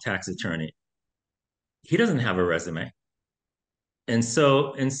international tax attorney. He doesn't have a resume. And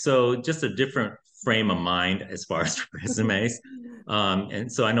so just a different frame of mind as far as resumes. And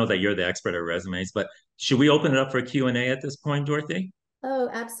so I know that you're the expert at resumes, but should we open it up for Q&A at this point, Dorothy? Oh,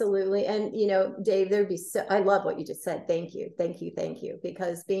 absolutely. And, Dave, I love what you just said. Thank you. Thank you. Thank you.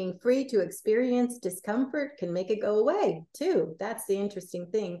 Because being free to experience discomfort can make it go away too. That's the interesting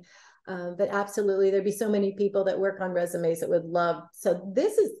thing. But absolutely, there'd be so many people that work on resumes that would love. So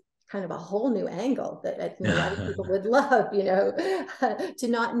this is kind of a whole new angle that I think a lot of people would love, to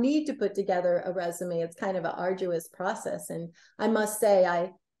not need to put together a resume. It's kind of an arduous process. And I must say,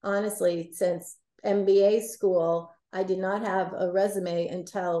 I honestly, since MBA school, I did not have a resume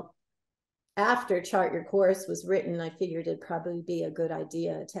until after Chart Your Course was written. I figured it'd probably be a good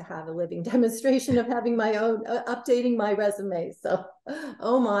idea to have a living demonstration of having my own, updating my resume. So,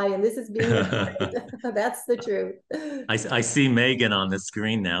 oh my, and this is being recorded. That's the truth. I see Megan on the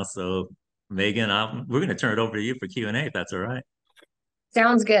screen now. So Megan, we're going to turn it over to you for Q&A, if that's all right.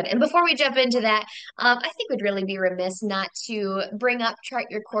 Sounds good. And before we jump into that, I think we'd really be remiss not to bring up Chart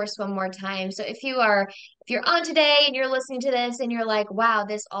Your Course one more time. So if you're on today and you're listening to this and you're like, wow,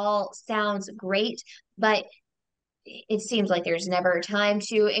 this all sounds great, but it seems like there's never time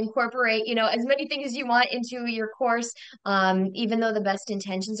to incorporate, as many things as you want into your course, even though the best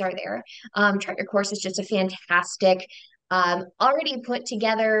intentions are there. Chart Your Course is just a fantastic already put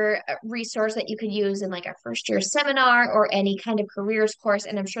together resource that you could use in like a first year seminar or any kind of careers course.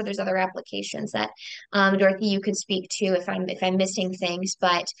 And I'm sure there's other applications that Dorothy, you could speak to if I'm missing things.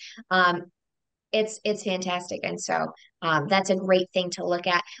 But it's fantastic. And so that's a great thing to look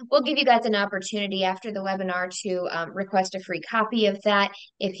at. We'll give you guys an opportunity after the webinar to request a free copy of that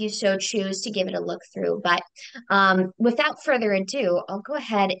if you so choose to give it a look through. But without further ado, I'll go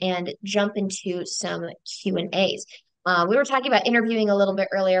ahead and jump into some Q&As. We were talking about interviewing a little bit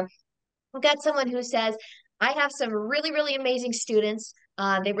earlier. We've got someone who says, I have some really, really amazing students.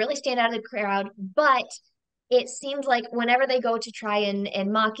 They really stand out of the crowd, but it seems like whenever they go to try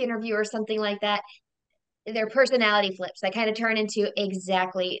and mock interview or something like that, their personality flips. They kind of turn into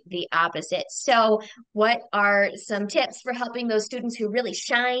exactly the opposite. So, what are some tips for helping those students who really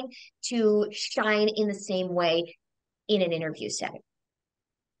shine to shine in the same way in an interview setting?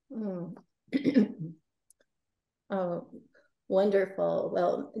 Mm. Oh, wonderful.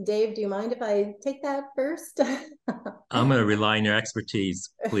 Well, Dave, do you mind if I take that first? I'm going to rely on your expertise,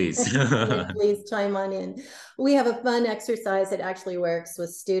 please. Please chime on in. We have a fun exercise that actually works with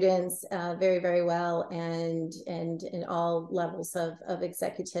students very, very well, and in all levels of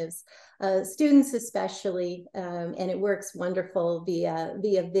executives, students especially, and it works wonderful via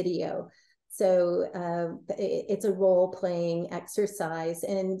video. So it's a role-playing exercise,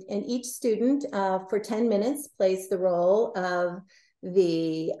 and each student for 10 minutes plays the role of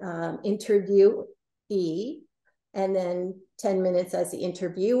the interviewee, and then 10 minutes as the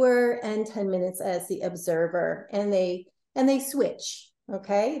interviewer and 10 minutes as the observer, and they switch.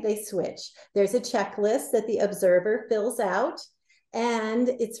 Okay, they switch. There's a checklist that the observer fills out, and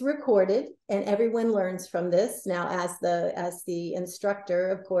it's recorded, and everyone learns from this. Now, as the instructor,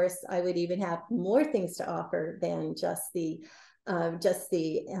 of course, I would even have more things to offer than just the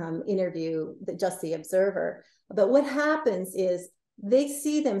interview, just the observer. But what happens is they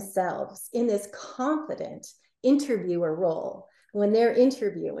see themselves in this confident interviewer role. When they're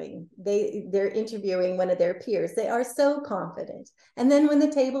interviewing, they're interviewing one of their peers. They are so confident. And then when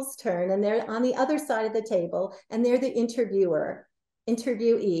the tables turn and they're on the other side of the table and they're the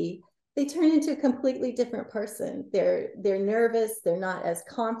interviewee, they turn into a completely different person. They're nervous. They're not as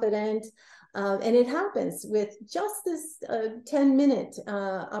confident. And it happens with just this 10-minute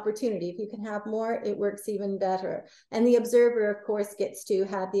opportunity. If you can have more, it works even better. And the observer, of course, gets to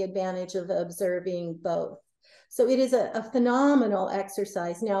have the advantage of observing both. So it is a phenomenal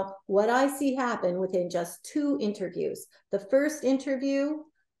exercise. Now, what I see happen within just 2 interviews, the first interview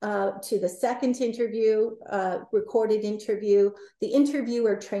to the second interview, recorded interview, the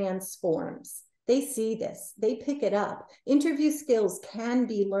interviewer transforms. They see this, they pick it up. Interview skills can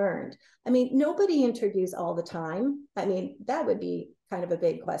be learned. I mean, nobody interviews all the time. I mean, that would be kind of a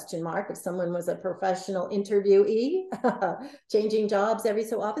big question mark if someone was a professional interviewee, changing jobs every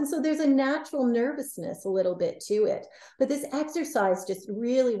so often. So there's a natural nervousness a little bit to it. But this exercise just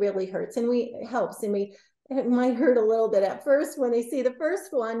really, really hurts, and helps. And it might hurt a little bit at first when they see the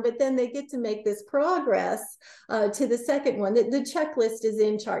first one, but then they get to make this progress to the second one. The checklist is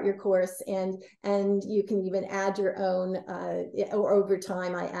in Chart Your Course, and you can even add your own, or over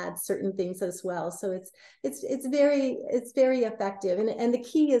time I add certain things as well. So it's very effective, and the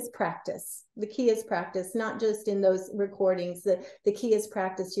key is practice. The key is practice, not just in those recordings. The key is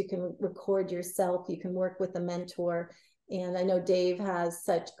practice. You can record yourself. You can work with a mentor. And I know Dave has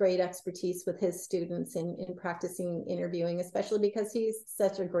such great expertise with his students in practicing interviewing, especially because he's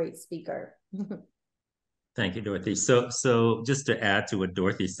such a great speaker. Thank you, Dorothy. So just to add to what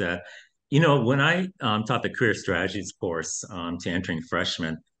Dorothy said, you know, when I taught the career strategies course to entering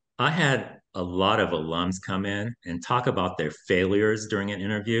freshmen, I had a lot of alums come in and talk about their failures during an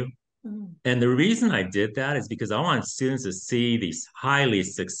interview. And the reason I did that is because I want students to see these highly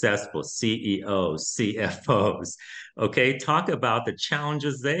successful CEOs, CFOs, okay, talk about the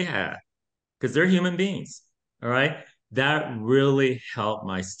challenges they had because they're human beings, all right? That really helped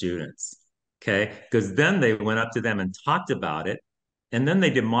my students, okay? Because then they went up to them and talked about it, and then they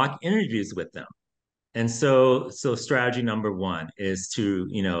did mock interviews with them. And so strategy number 1 is to,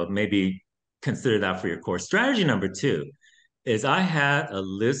 you know, maybe consider that for your course. Strategy number 2 is I had a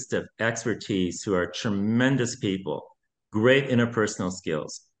list of expertise who are tremendous people, great interpersonal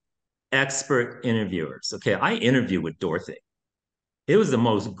skills, expert interviewers. Okay, I interviewed with Dorothy. It was the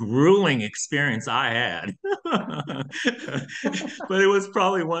most grueling experience I had. But it was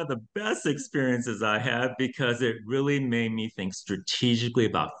probably one of the best experiences I had because it really made me think strategically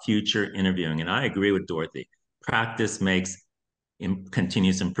about future interviewing. And I agree with Dorothy. Practice makes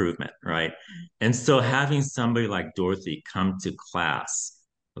continuous improvement, right? And so having somebody like Dorothy come to class,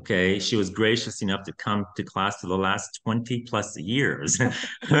 okay, she was gracious enough to come to class for the last 20 plus years.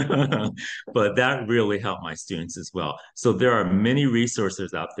 But that really helped my students as well. So there are many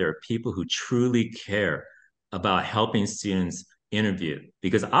resources out there, people who truly care about helping students interview,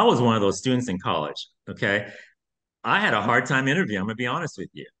 because I was one of those students in college. Okay. I had a hard time interviewing. I'm going to be honest with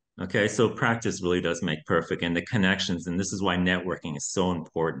you. Okay. So practice really does make perfect, and the connections. And this is why networking is so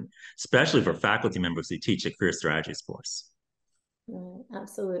important, especially for faculty members who teach a career strategies course.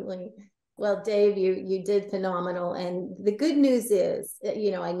 Absolutely. Well, Dave, you did phenomenal. And the good news is,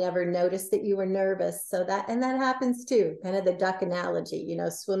 I never noticed that you were nervous. So that happens too, kind of the duck analogy,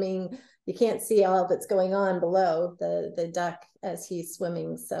 swimming, you can't see all that's going on below the duck as he's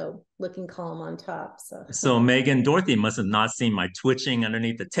swimming. So looking calm on top. So Megan, Dorothy must have not seen my twitching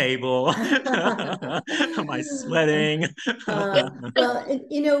underneath the table, my sweating. Well,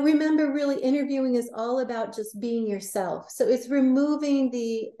 remember, really interviewing is all about just being yourself. So it's removing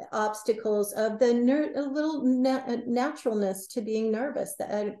the obstacles of the a little naturalness to being nervous.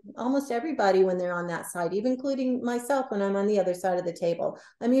 That almost everybody, when they're on that side, even including myself, when I'm on the other side of the table,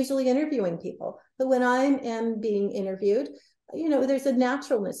 I'm usually interviewing people. But when I am being interviewed, there's a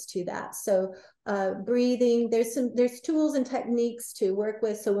naturalness to that. So breathing, there's tools and techniques to work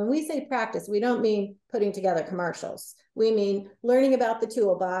with. So when we say practice, we don't mean putting together commercials. We mean learning about the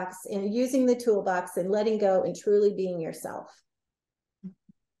toolbox and using the toolbox and letting go and truly being yourself.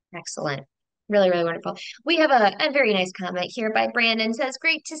 Excellent. Really, really wonderful. We have a very nice comment here by Brandon. Says,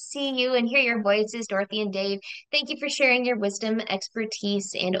 great to see you and hear your voices, Dorothy and Dave. Thank you for sharing your wisdom,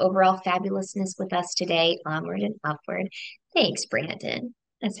 expertise, and overall fabulousness with us today. Onward and upward. Thanks, Brandon.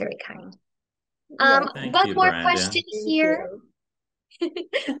 That's very kind. Thank One you, more Brandon. question here.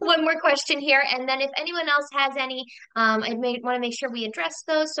 One more question here, and then if anyone else has any, I want to make sure we address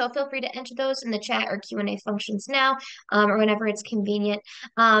those. So feel free to enter those in the chat or Q&A functions now, or whenever it's convenient.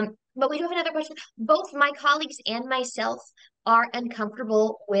 But we do have another question. Both my colleagues and myself are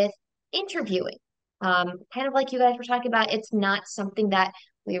uncomfortable with interviewing. Kind of like you guys were talking about, it's not something that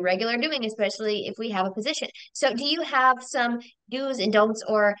we regular doing, especially if we have a position. So do you have some do's and don'ts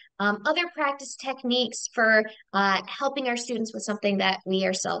or other practice techniques for helping our students with something that we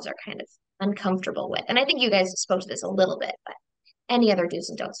ourselves are kind of uncomfortable with? And I think you guys spoke to this a little bit, but any other do's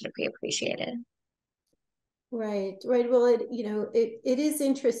and don'ts would be appreciated. Right. Well, it is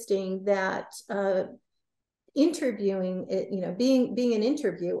interesting that interviewing, being an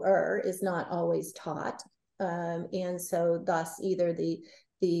interviewer is not always taught. And so thus either being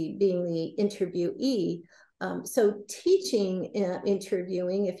the interviewee. So teaching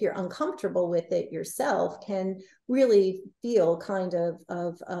interviewing, if you're uncomfortable with it yourself, can really feel kind of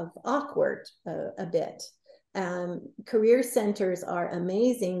awkward a bit. Career centers are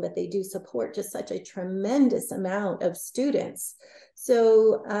amazing, but they do support just such a tremendous amount of students.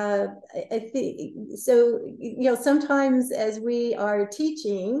 So I think so. Sometimes as we are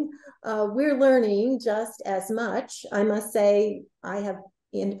teaching, we're learning just as much. I must say, I have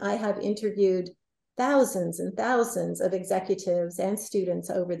interviewed thousands and thousands of executives and students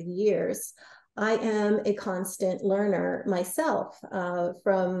over the years. I am a constant learner myself,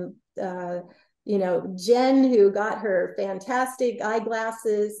 from Jen, who got her fantastic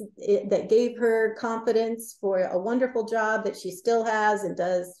eyeglasses that gave her confidence for a wonderful job that she still has and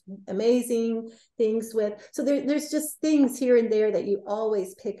does amazing things with. So there's just things here and there that you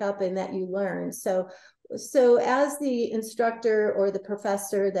always pick up and that you learn. So as the instructor or the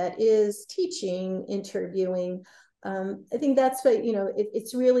professor that is teaching interviewing, I think that's what,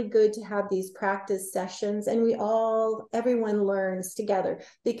 it's really good to have these practice sessions, and everyone learns together,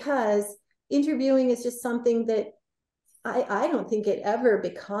 because interviewing is just something that I don't think it ever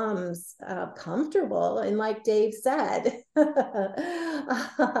becomes comfortable. And like Dave said,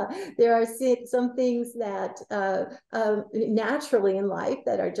 there are some things that naturally in life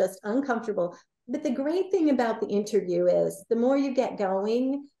that are just uncomfortable. But the great thing about the interview is the more you get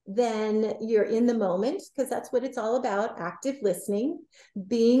going, then you're in the moment, because that's what it's all about: active listening,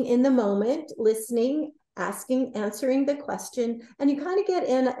 being in the moment, listening, answering the question, and you kind of get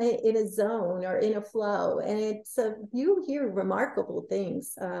in a zone or in a flow, and you hear remarkable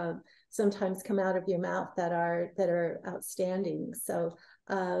things sometimes come out of your mouth that are outstanding. So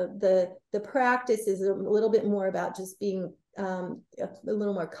the practice is a little bit more about just being a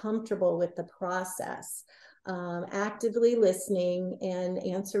little more comfortable with the process, actively listening and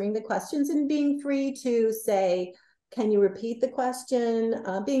answering the questions, and being free to say, can you repeat the question?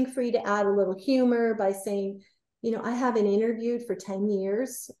 Being free to add a little humor by saying, I haven't interviewed for 10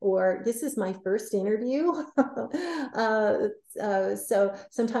 years, or this is my first interview. So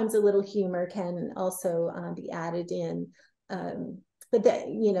sometimes a little humor can also be added in. But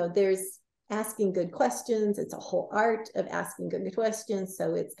there's asking good questions. It's a whole art of asking good questions.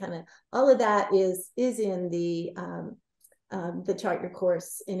 So it's kind of all of that is in the Chart Your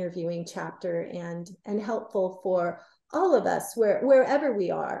Course interviewing chapter, and helpful for all of us, wherever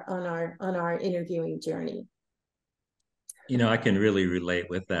we are on our interviewing journey. I can really relate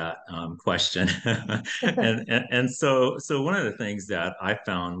with that question. And so one of the things that I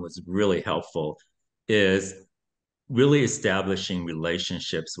found was really helpful is really establishing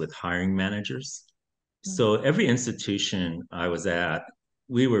relationships with hiring managers. So every institution I was at,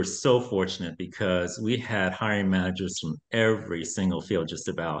 we were so fortunate because we had hiring managers from every single field, just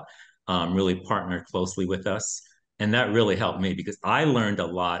about, really partnered closely with us. And that really helped me because I learned a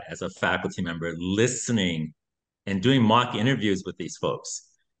lot as a faculty member listening and doing mock interviews with these folks.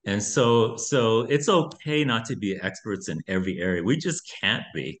 And so it's okay not to be experts in every area. We just can't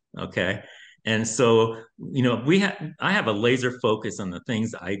be, okay? And so, I have a laser focus on the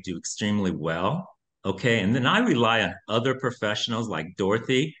things I do extremely well, okay? And then I rely on other professionals like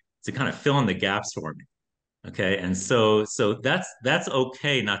Dorothy to kind of fill in the gaps for me, okay? And so that's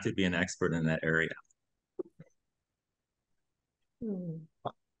okay not to be an expert in that area. Hmm.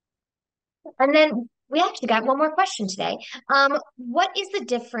 And then we actually got one more question today. What is the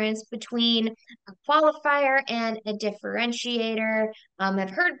difference between a qualifier and a differentiator? I've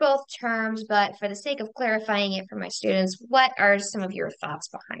heard both terms, but for the sake of clarifying it for my students, what are some of your thoughts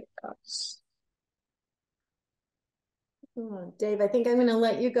behind those? Oh, Dave, I think I'm going to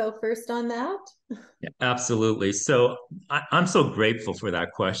let you go first on that. Yeah, absolutely. So I'm so grateful for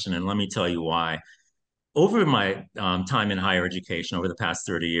that question, and let me tell you why. Over my time in higher education over the past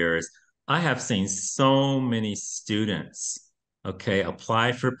 30 years, I have seen so many students, okay,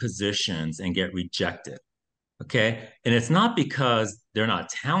 apply for positions and get rejected, okay? And it's not because they're not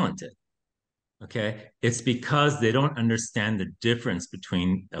talented, okay? It's because they don't understand the difference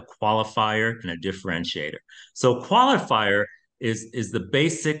between a qualifier and a differentiator. So qualifier is the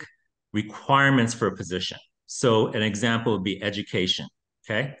basic requirements for a position. So an example would be education,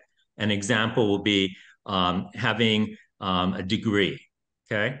 okay? An example will be having a degree,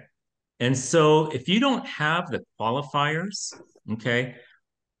 okay? And so if you don't have the qualifiers, okay,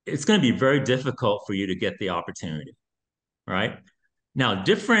 it's going to be very difficult for you to get the opportunity, right? Now,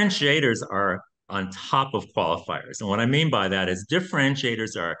 differentiators are on top of qualifiers. And what I mean by that is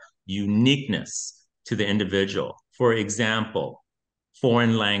differentiators are uniqueness to the individual. For example,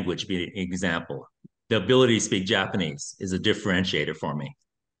 foreign language be an example. The ability to speak Japanese is a differentiator for me.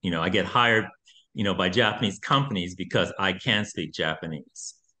 I get hired, by Japanese companies because I can speak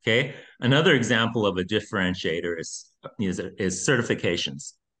Japanese. Okay. Another example of a differentiator is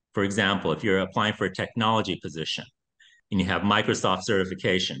certifications. For example, if you're applying for a technology position, and you have Microsoft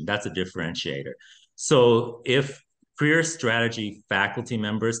certification. That's a differentiator. So if career strategy faculty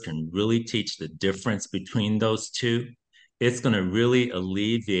members can really teach the difference between those two, it's going to really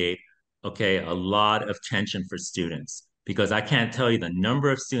alleviate, okay, a lot of tension for students. Because I can't tell you the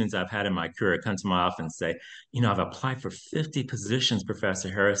number of students I've had in my career come to my office and say, I've applied for 50 positions, Professor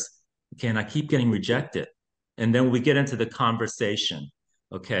Harris, okay, and I keep getting rejected. And then we get into the conversation,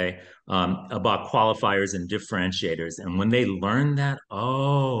 okay, about qualifiers and differentiators. And when they learn that,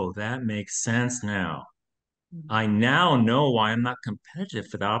 oh, that makes sense now. I now know why I'm not competitive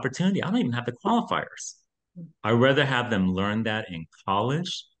for that opportunity. I don't even have the qualifiers. I'd rather have them learn that in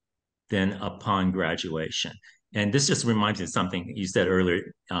college than upon graduation. And this just reminds me of something you said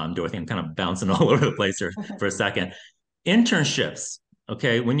earlier, Dorothy. I'm kind of bouncing all over the place here for a second. Internships,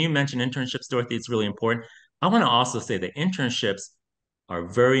 okay? When you mention internships, Dorothy, it's really important. I want to also say that internships are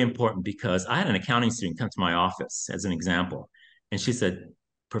very important because I had an accounting student come to my office as an example. And she said,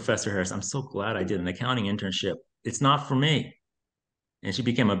 Professor Harris, I'm so glad I did an accounting internship. It's not for me. And she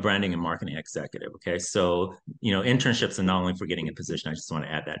became a branding and marketing executive. Okay. So, internships are not only for getting a position. I just want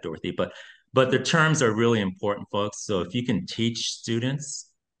to add that, Dorothy, but the terms are really important, folks. So if you can teach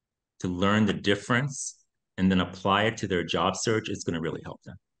students to learn the difference and then apply it to their job search, it's going to really help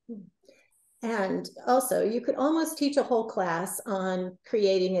them. And also, you could almost teach a whole class on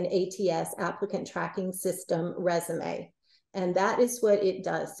creating an ATS, applicant tracking system resume. And that is what it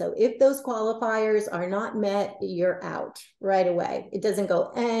does. So if those qualifiers are not met, you're out right away. It doesn't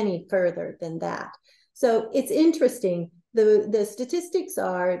go any further than that. So it's interesting. The statistics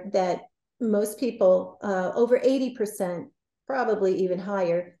are that most people, over 80%, probably even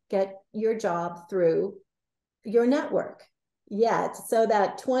higher, get your job through your network. Yet, so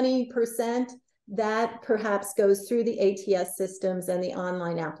that 20% that perhaps goes through the ATS systems and the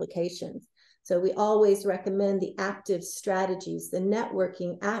online applications. So we always recommend the active strategies, the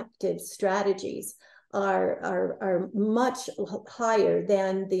networking active strategies are much higher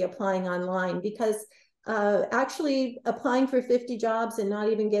than the applying online because actually applying for 50 jobs and not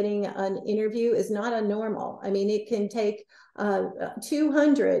even getting an interview is not a normal. I mean, it can take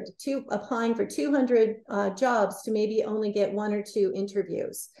 200 to applying for 200 jobs to maybe only get 1 or 2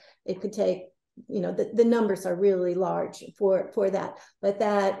 interviews. It could take, the numbers are really large for that, but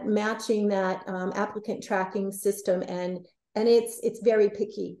that matching that applicant tracking system, and it's very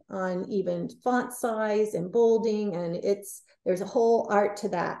picky on even font size and bolding, and there's a whole art to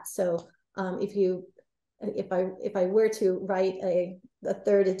that. So if I were to write a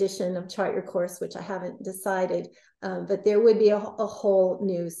 3rd edition of Chart Your Course, which I haven't decided, but there would be a whole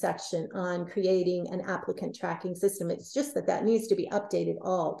new section on creating an applicant tracking system. It's just that needs to be updated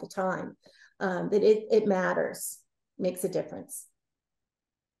all the time. That it matters, makes a difference.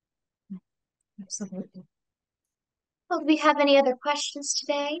 Absolutely. Well, do we have any other questions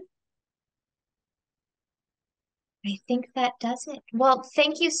today? I think that does it. Well,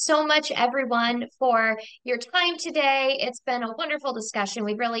 thank you so much, everyone, for your time today. It's been a wonderful discussion.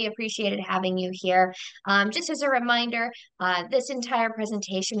 We really appreciated having you here. Just as a reminder, this entire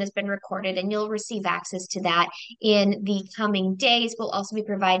presentation has been recorded and you'll receive access to that in the coming days. We'll also be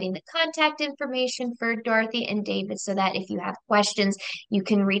providing the contact information for Dorothy and David so that if you have questions, you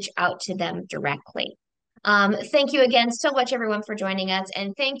can reach out to them directly. Thank you again so much, everyone, for joining us.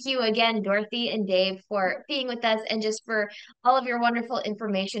 And thank you again, Dorothy and Dave, for being with us and just for all of your wonderful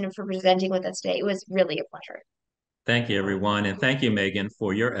information and for presenting with us today. It was really a pleasure. Thank you, everyone. And thank you, Megan,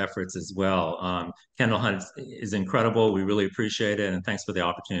 for your efforts as well. Kendall Hunt is incredible. We really appreciate it. And thanks for the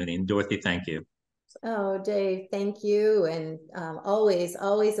opportunity. And Dorothy, thank you. Oh, Dave, thank you. And always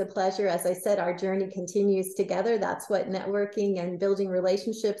a pleasure. As I said, our journey continues together. That's what networking and building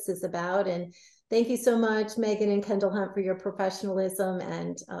relationships is about. And thank you so much, Megan and Kendall Hunt, for your professionalism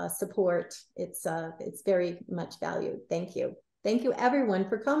and support. It's very much valued. Thank you. Thank you, everyone,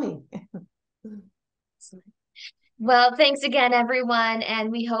 for coming. Well, thanks again, everyone.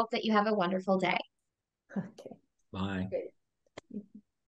 And we hope that you have a wonderful day. Okay. Bye. Great.